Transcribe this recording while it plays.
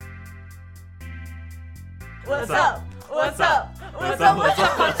What's up? What's up? What's up? What's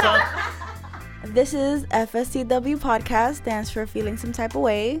up? What's up? This is FSTW Podcast, stands for Feeling Some Type of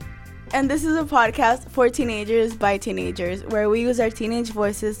Way. And this is a podcast for teenagers by teenagers, where we use our teenage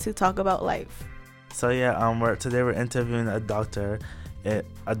voices to talk about life. So today we're interviewing a doctor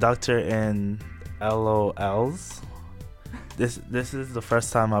in LOLs. This is the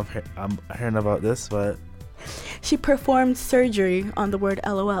first time I'm hearing about this, but she performed surgery on the word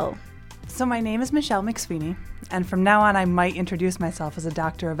LOL. So my name is Michelle McSweeney, and from now on I might introduce myself as a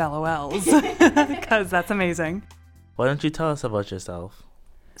doctor of LOLs, because that's amazing. Why don't you tell us about yourself?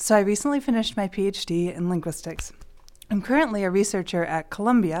 So I recently finished my PhD in linguistics. I'm currently a researcher at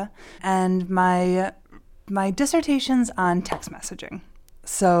Columbia, and my dissertation's on text messaging.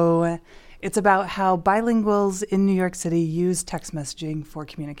 So it's about how bilinguals in New York City use text messaging for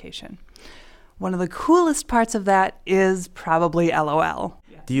communication. One of the coolest parts of that is probably LOL.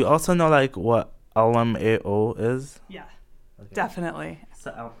 Do you also know what LMAO is? Yeah, okay. Definitely.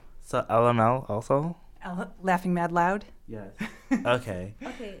 So LML also? Laughing Mad Loud? Yes. Okay.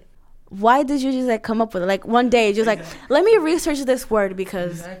 Okay. Why did you just come up with it? One day, just let me research this word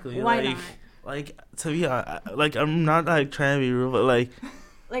because why not? To be honest, I'm not trying to be rude,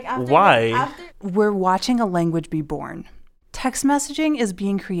 but after, why? We're watching a language be born. Text messaging is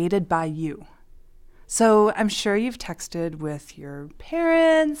being created by you. So I'm sure you've texted with your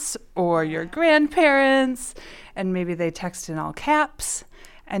parents or your grandparents, and maybe they text in all caps,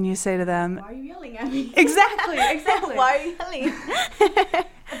 and you say to them, "Why are you yelling at me?" Exactly. Why are you yelling?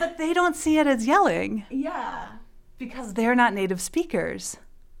 But they don't see it as yelling. Yeah. Because they're not native speakers.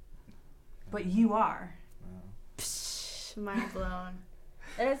 But you are. Psh, mind blown.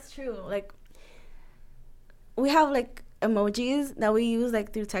 That is true. We have emojis that we use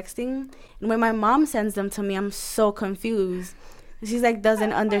through texting, and when my mom sends them to me, I'm so confused. She's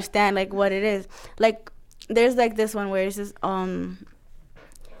doesn't understand what it is. There's this one where it's just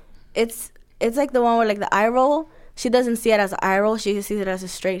it's the one where the eye roll. She doesn't see it as an eye roll. She sees it as a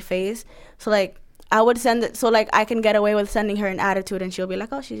straight face. So I would send it so I can get away with sending her an attitude, and she'll be like,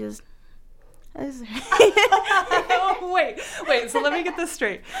 "Oh, she just." Wait. So let me get this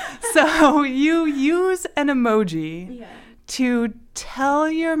straight. So you use an emoji to tell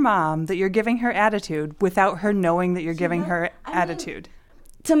your mom that you're giving her attitude without her knowing that you're giving her attitude.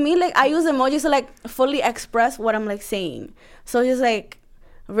 To me, I use emojis to fully express what I'm saying. So just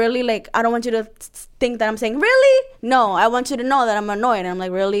really, I don't want you to think that I'm saying, really? No, I want you to know that I'm annoyed. And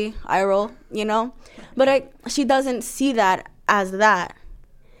I'm really? Eye roll, But she doesn't see that as that.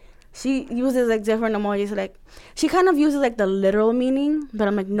 She uses different emojis. She kind of uses the literal meaning, but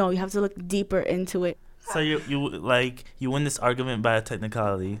I'm no, you have to look deeper into it. So you win this argument by a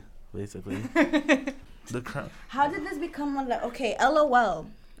technicality, basically. How did this become okay? LOL.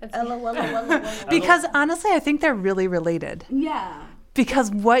 LOL. Because honestly, I think they're really related. Yeah. Because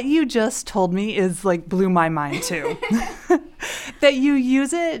what you just told me is blew my mind too. That you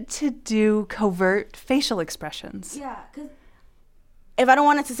use it to do covert facial expressions. Yeah, because if I don't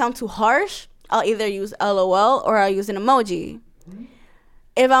want it to sound too harsh, I'll either use LOL or I'll use an emoji. Mm-hmm.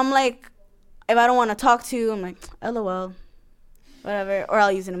 If I'm if I don't want to talk to you, I'm LOL, whatever, or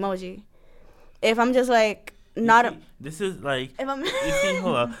I'll use an emoji. If I'm just not. This is If I'm. You see,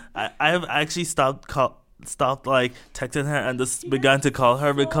 hold on. I have actually stopped texting her and just began to call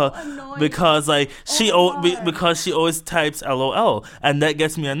her because she always types LOL, and that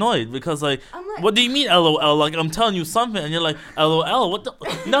gets me annoyed because what do you mean LOL? I'm telling you something and you're LOL. What the?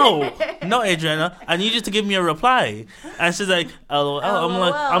 No, Adriana, I need you to give me a reply. And she's LOL.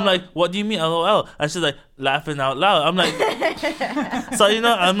 I'm what do you mean LOL? And she's laughing out loud. I'm so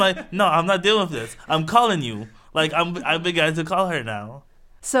I'm no, I'm not dealing with this. I'm calling you. I began to call her now.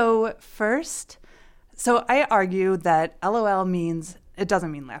 So I argue that LOL means it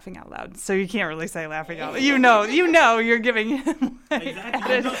doesn't mean laughing out loud. So you can't really say laughing out loud. You know you're giving him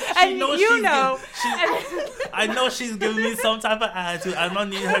exactly. I know she's giving me some type of attitude. I don't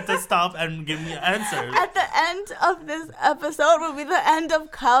need her to stop and give me answers. At the end of this episode will be the end of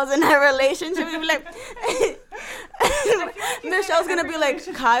Kyle's and her relationship. We'll be Michelle's gonna be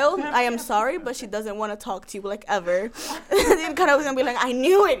Kyle, I am sorry, but she doesn't want to talk to you ever. And Kyle's gonna be I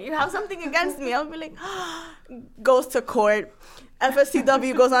knew it. You have something against me. I'll be goes to court.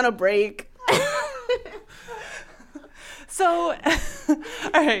 FSTW goes on a break. So,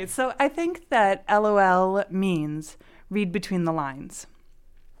 all right. So I think that LOL means read between the lines.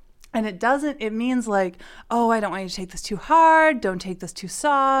 And it means oh, I don't want you to take this too hard. Don't take this too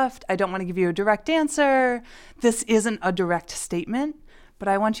soft. I don't want to give you a direct answer. This isn't a direct statement, but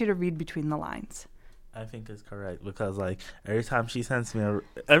I want you to read between the lines. I think it's correct because like every time she sends me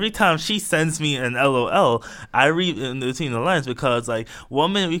an LOL, I read in between the lines because like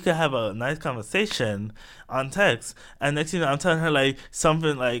 1 minute we could have a nice conversation on text, and next thing you know, I'm telling her like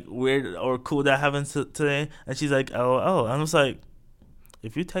something like weird or cool that happened today, and she's like LOL. I'm just like,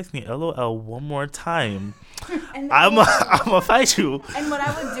 if you text me LOL one more time, I'm gonna fight you. And what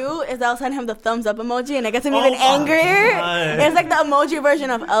I would do is I'll send him the thumbs up emoji, and it gets him even angrier. It's like the emoji version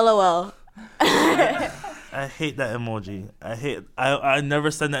of LOL. I hate that emoji. I never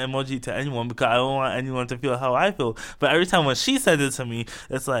send that emoji to anyone because I don't want anyone to feel how I feel. But every time when she sends it to me,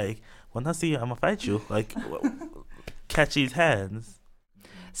 it's like, when I see you, I'm gonna fight you. Like, catch these hands.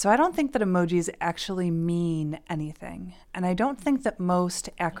 So I don't think that emojis actually mean anything. And I don't think that most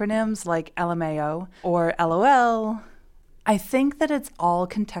acronyms like LMAO or LOL, I think that it's all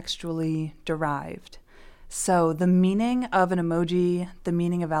contextually derived. So the meaning of an emoji, the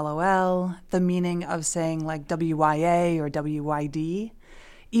meaning of LOL, the meaning of saying like WYA or WYD,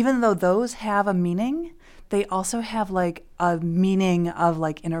 even though those have a meaning, they also have like a meaning of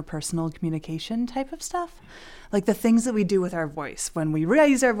like interpersonal communication type of stuff. Like the things that we do with our voice when we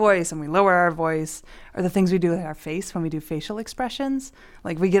raise our voice and we lower our voice, or the things we do with our face when we do facial expressions.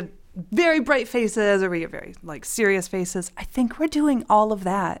 Like we get very bright faces or we get very like serious faces. I think we're doing all of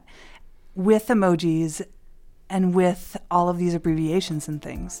that with emojis and with all of these abbreviations and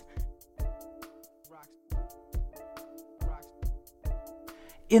things.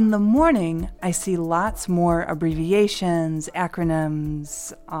 In the morning, I see lots more abbreviations,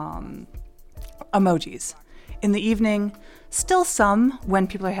 acronyms, emojis. In the evening, still some when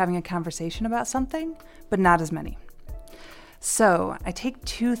people are having a conversation about something, but not as many. So I take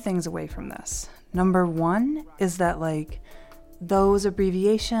two things away from this. Number one is that like those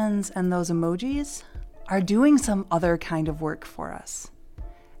abbreviations and those emojis are doing some other kind of work for us.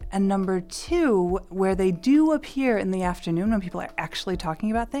 And number two, where they do appear in the afternoon when people are actually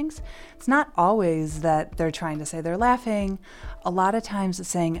talking about things, it's not always that they're trying to say they're laughing. A lot of times it's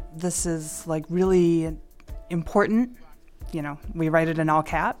saying this is like really important. You know, we write it in all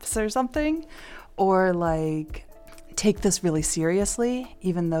caps or something. Or like, take this really seriously,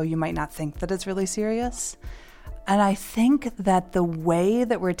 even though you might not think that it's really serious. And I think that the way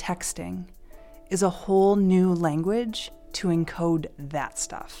that we're texting is a whole new language to encode that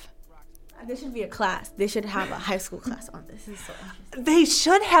stuff. There should be a class. They should have a high school class on this. This is so interesting. They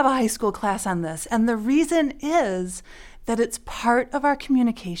should have a high school class on this. And the reason is that it's part of our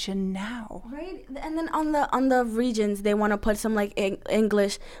communication now. Right? And then on the regions, they want to put some like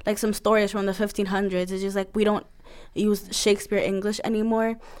English, like some stories from the 1500s. It's just like we don't use Shakespeare English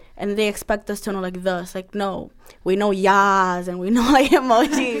anymore. And they expect us to know like this. Like, no, we know yas and we know like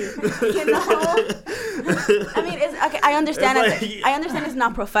emojis. You know? I mean, it's okay. I understand. I understand it's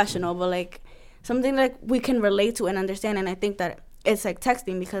not professional, but like something like we can relate to and understand. And I think that it's like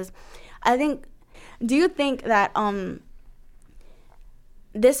texting because I think. Do you think that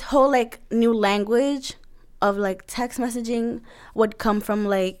this whole like new language of like text messaging would come from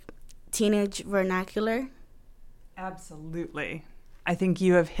like teenage vernacular? Absolutely. I think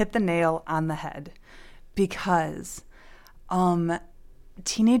you have hit the nail on the head because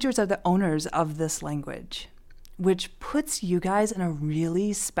teenagers are the owners of this language, which puts you guys in a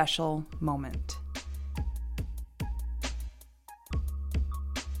really special moment.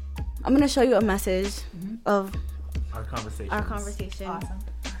 I'm going to show you a message of our conversation. Awesome.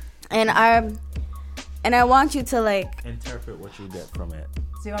 And I want you to like interpret what you get from it.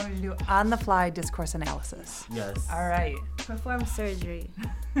 So you want me to do on-the-fly discourse analysis? Yes. All right. perform surgery.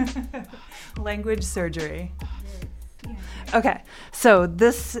 Language surgery. Okay. So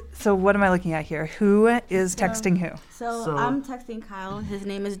what am I looking at here? Who is texting who? So I'm texting Kyle. His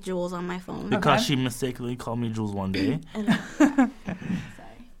name is Jules on my phone. Because she mistakenly called me Jules one day.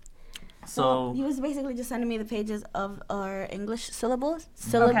 So he was basically just sending me the pages of our English syllabus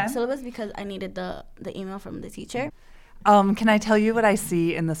because I needed the email from the teacher. Can I tell you what I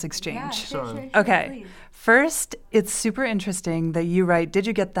see in this exchange? Yeah, sure, Okay. please. First, it's super interesting that you write, "Did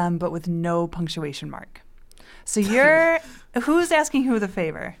you get them?" but with no punctuation mark. So you're, who's asking who the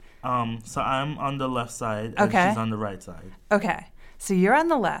favor? So I'm on the left side and she's on the right side. Okay. So you're on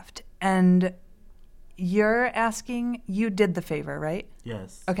the left and you're asking, you did the favor, right?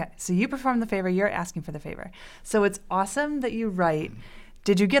 Yes. Okay. So you performed the favor, you're asking for the favor. So it's awesome that you write,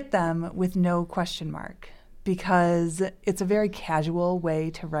 "Did you get them?" with no question mark, because it's a very casual way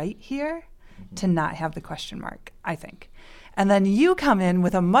to write here to not have the question mark, I think. And then you come in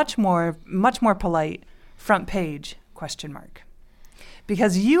with a much more polite front page question mark,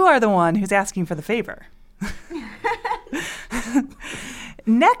 because you are the one who's asking for the favor.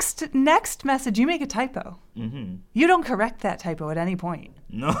 Next message, you make a typo. Mm-hmm. You don't correct that typo at any point.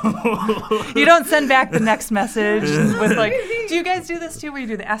 No. You don't send back the next message with like, do you guys do this too, where you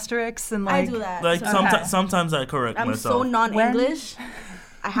do the asterisks and like? I do that. Like sometimes. sometimes I correct I'm myself. so non-English.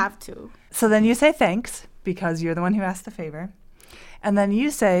 I have to. So then you say thanks because you're the one who asked the favor. And then you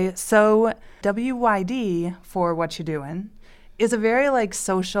say, so WYD for what you doing is a very like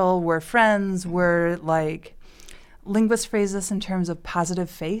social, we're friends, we're like, linguists phrase this in terms of positive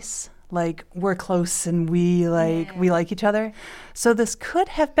face, like we're close and we like each other. So this could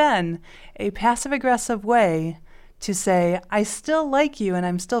have been a passive aggressive way to say, I still like you and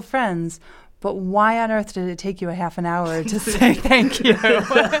I'm still friends, but why on earth did it take you a half an hour to say thank you? In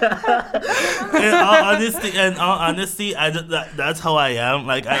all honesty, that's how I am.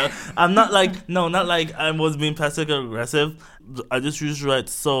 Like I'm not like not like I was being passive aggressive. I just usually write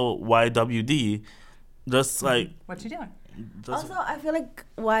so YWD, just like what you doing? Also, I feel like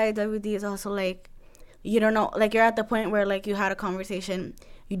YWD is also like you don't know, like you're at the point where like you had a conversation,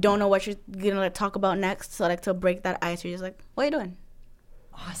 you don't know what you're gonna like talk about next. So like to break that ice, you're just like, what are you doing?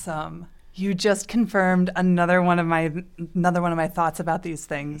 Awesome. You just confirmed another one of my thoughts about these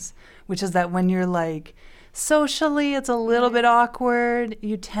things, which is that when you're like socially it's a little bit awkward,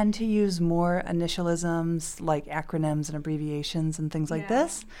 you tend to use more initialisms like acronyms and abbreviations and things like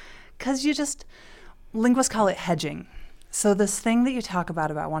this, because linguists call it hedging. So this thing that you talk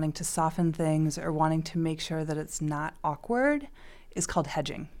about wanting to soften things or wanting to make sure that it's not awkward is called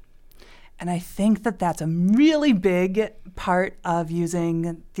hedging. And I think that that's a really big part of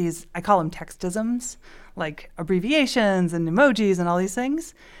using these, I call them textisms, like abbreviations and emojis and all these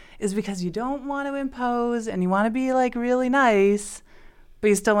things, is because you don't want to impose and you want to be like really nice, but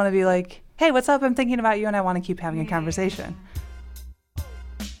you still want to be like, hey, what's up? I'm thinking about you and I want to keep having a conversation.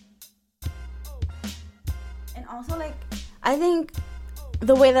 And also like, I think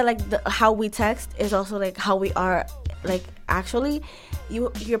the way that like how we text is also like how we are like actually.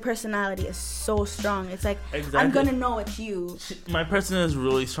 Your personality is so strong. It's like exactly. I'm gonna know it's you. My personality is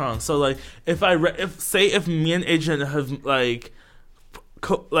really strong. So like if me and Adrian have like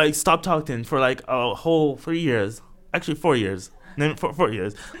stopped talking for like a whole 3 years, actually 4 years, 4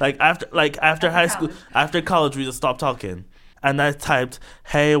 years. Like after high school, after college, we just stopped talking, and I typed,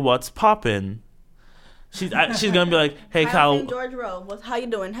 "Hey, what's poppin'?" She's gonna be like, "Hey, Kyle, I'm George Rowe. How you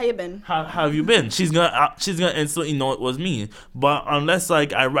doing? How you been? How have you been?" She's gonna instantly know it was me. But unless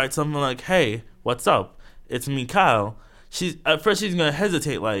like I write something like, "Hey, what's up? It's me, Kyle." At first she's gonna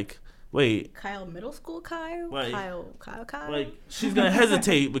hesitate, like, "Wait, Kyle, middle school Kyle, like, Kyle." Like she's gonna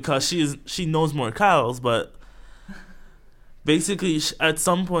hesitate because she knows more Kyles, but basically at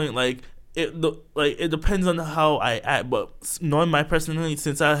some point like. It depends on how I act, but knowing my personality,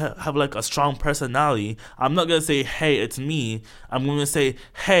 since I have like a strong personality, I'm not gonna say, "Hey, it's me." I'm gonna say,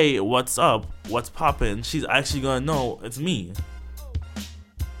 "Hey, what's up? What's poppin'?" She's actually gonna know it's me.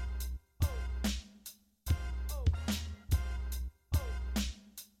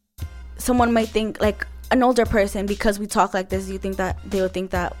 Someone might think like an older person, because we talk like this, you think that they would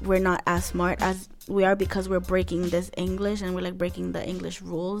think that we're not as smart as we are because we're breaking this English and we're like breaking the English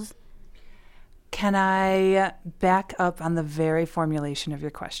rules. Can I back up on the very formulation of your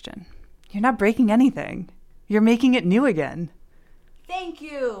question? You're not breaking anything. You're making it new again. Thank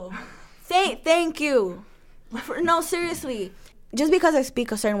you. Thank you. No, seriously. Just because I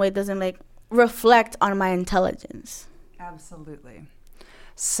speak a certain way doesn't like reflect on my intelligence. Absolutely.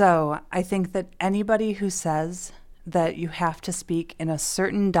 So I think that anybody who says that you have to speak in a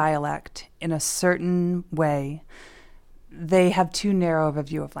certain dialect, in a certain way, they have too narrow of a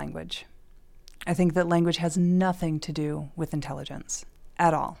view of language. I think that language has nothing to do with intelligence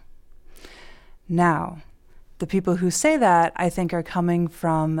at all. Now, the people who say that, I think, are coming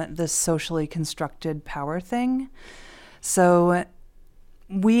from this socially constructed power thing. So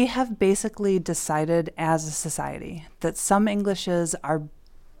we have basically decided as a society that some Englishes are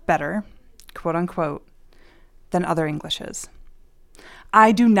better, quote unquote, than other Englishes.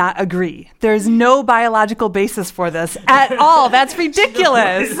 I do not agree. There's no biological basis for this at all. That's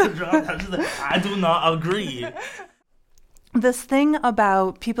ridiculous. I do not agree. This thing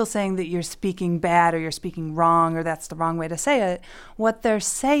about people saying that you're speaking bad or you're speaking wrong or that's the wrong way to say it, what they're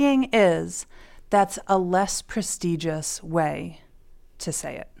saying is that's a less prestigious way to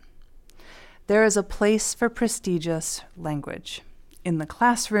say it. There is a place for prestigious language. In the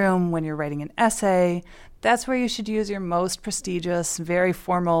classroom, when you're writing an essay, that's where you should use your most prestigious, very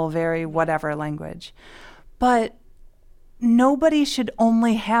formal, very whatever language. But nobody should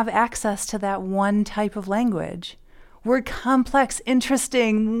only have access to that one type of language. We're complex,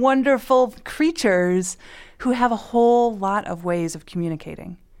 interesting, wonderful creatures who have a whole lot of ways of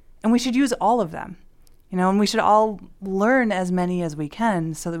communicating. And we should use all of them. And we should all learn as many as we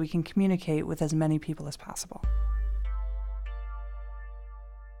can so that we can communicate with as many people as possible.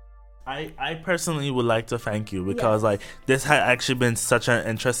 I personally would like to thank you because this had actually been such an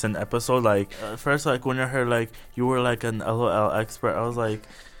interesting episode. First, when I heard you were an LOL expert, I was like,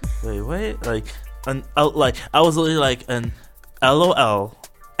 wait, I was literally an LOL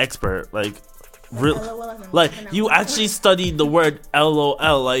expert, you actually studied the word LOL,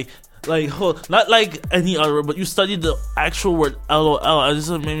 not like any other word, but you studied the actual word LOL. I just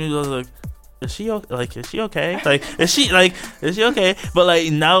made me go is she okay? Is she okay? Is she okay?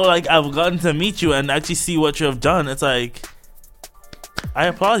 But now I've gotten to meet you and actually see what you have done. It's I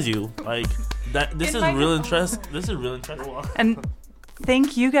applaud you. This is real interesting. This is real interesting. And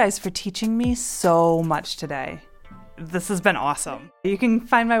thank you guys for teaching me so much today. This has been awesome. You can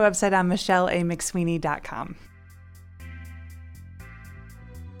find my website on michelleamcsweeney.com.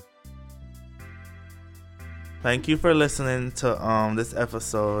 Thank you for listening to this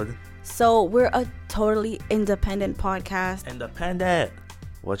episode. So we're a totally independent podcast. Independent.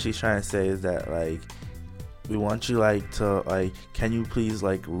 What she's trying to say is that we want you to can you please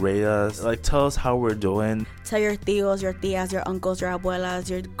rate us? Tell us how we're doing. Tell your tios, your tias, your uncles, your abuelas,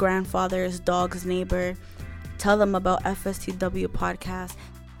 your grandfathers, dog's neighbor. Tell them about FSTW Podcast.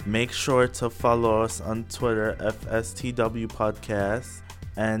 Make sure to follow us on Twitter, FSTW Podcast.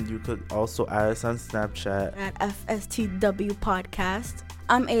 And you could also add us on Snapchat at FSTW Podcast.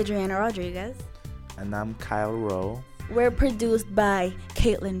 I'm Adriana Rodriguez. And I'm Kyle Rowe. We're produced by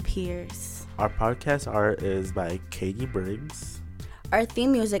Caitlin Pierce. Our podcast art is by Katie Briggs. Our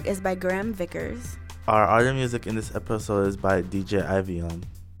theme music is by Graham Vickers. Our other music in this episode is by DJ Ivion.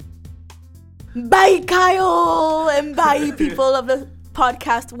 Bye, Kyle! And bye, people of the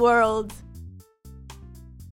podcast world.